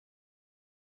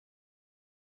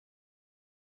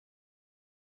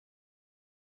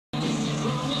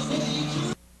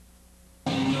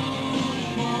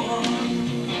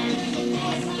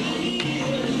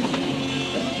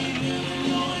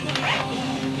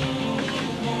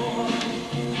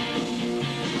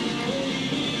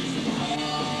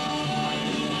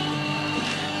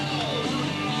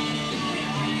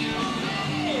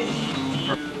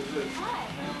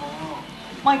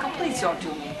Please don't do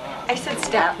me. I said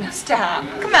stop. Now stop.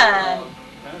 Come on.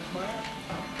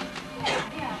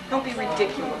 Don't be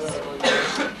ridiculous.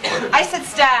 I said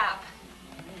stop.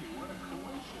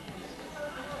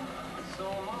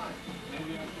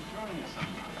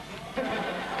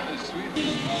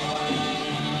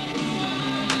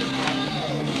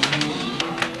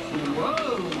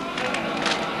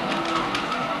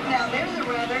 Now there's a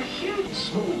rather huge.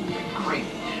 Smooth and creamy.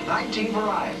 19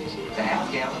 varieties. The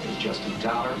half gallon is just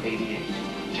 $1.88.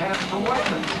 Tap for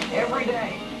Wegmans. Every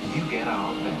day, you get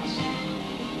our best.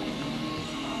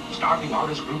 Starving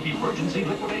Artist Group Emergency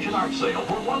Liquidation Art Sale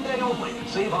for 1 day only.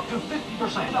 Save up to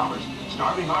 50%.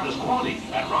 Starving Artist quality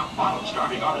at rock bottom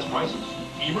Starving Artist prices.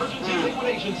 Emergency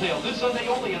liquidation sale this Sunday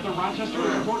only at the Rochester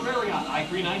Airport Marriott,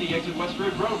 I-390 exit West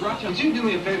Ridge Road, Rochester. Could you do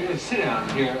me a favor? Sit down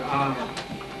here.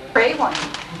 Gray one.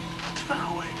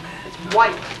 No way, man. It's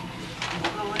white.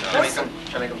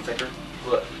 Should I make them thicker?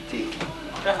 What? Teeth.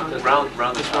 Round the bottom,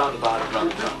 round the top.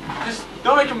 Just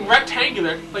don't make them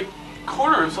rectangular, like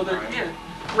corner them so they're yeah.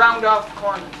 Round off the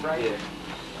corners, right? Yeah.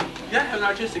 You gotta have an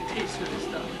artistic taste in this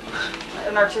stuff.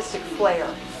 An artistic flair.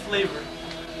 Flavor.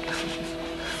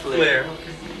 Flair.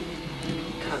 Okay.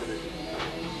 Kind of it.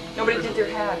 Nobody did their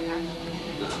head, huh?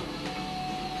 No.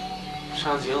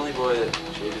 Sean's the only boy that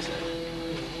shaved his head.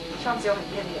 Sean's the only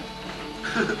idiot.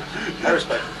 I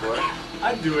respect him for it.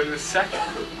 I'd do it in a second.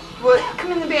 Well,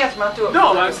 come in the bathroom, I'll do it.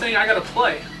 No, I'm saying I gotta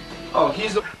play. Oh,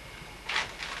 he's the...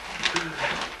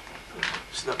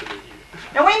 There's nothing in here.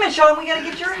 Now wait a minute, Sean, we gotta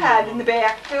get your head in the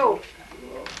back, too.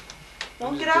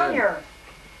 Don't get out here.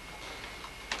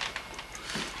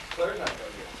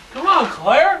 Come on,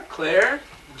 Claire. Claire?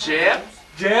 Jap?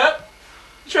 Jap.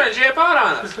 You trying to jap out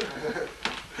on us?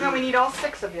 No, we need all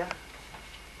 6 of you.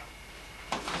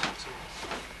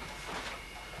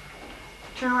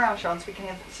 Turn around, Sean, so we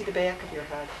can see the back of your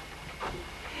head.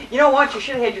 You know what? You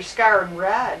should have had your scar in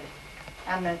red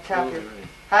on the top of your...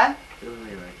 Huh?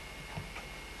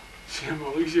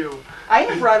 Shambo, look at you. I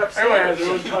have red upstairs.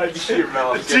 Everyone has their own touch. Your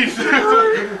mouth. Jesus.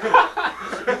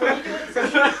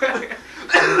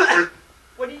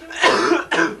 What are you doing?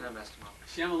 I messed him up.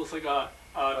 Shambo looks like a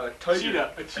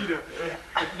cheetah. A cheetah.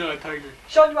 No, a tiger.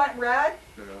 Sean, you want red?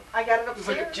 No. I got it It's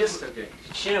like upstairs. Just okay.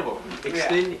 Shambo.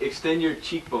 Extend your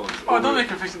cheekbones. Oh, don't make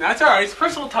her fix it. That's alright. It's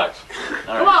personal touch.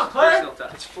 All Come on, Claire.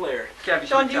 It's flair.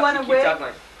 Sean, do you want a wig?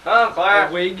 Oh, Claire.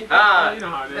 A wig? You know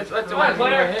how it is. What's Come on,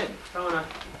 Claire. head. I wanna...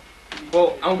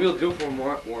 Well, I won't be able to do it for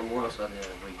more so I need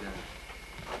a wig then.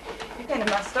 You kind of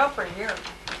messed up right here.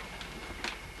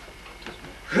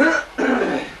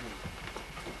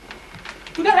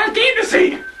 We got our game to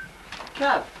see.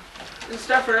 Kev, this is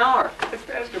stuff for an hour. It's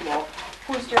basketball.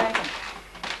 Who's driving?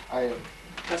 I am.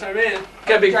 That's our man.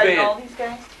 Got a big Driving all fan. these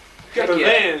guys? Got a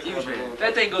van. Huge fan.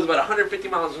 That thing goes about 150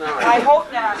 miles an hour. I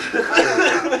hope not.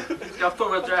 It's got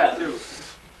 4-wheel drive too.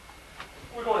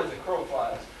 We're going as a crow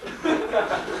flies.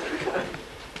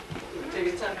 Take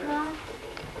a time.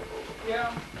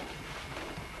 Yeah.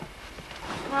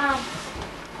 Wow.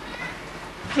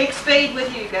 Take Spade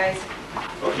with you, guys.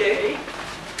 Okay.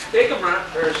 Take him, Ron.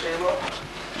 Or Shambo.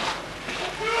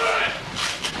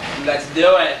 Let's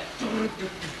do it.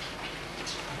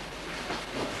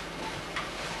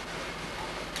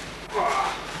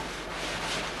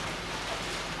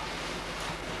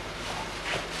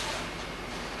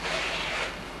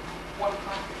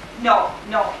 No,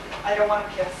 no, I don't want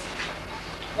to kiss.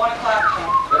 1 o'clock now.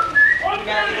 We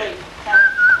gotta be late.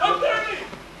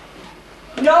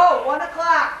 1:30. No, 1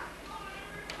 o'clock.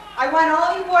 I want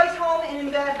all you boys home and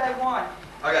in bed by 1.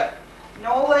 Okay.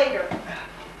 No later.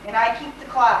 And I keep the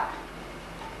clock.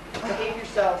 Behave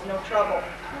yourselves, no trouble.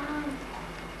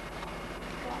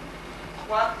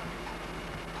 What?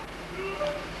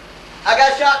 I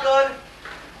got shotgun.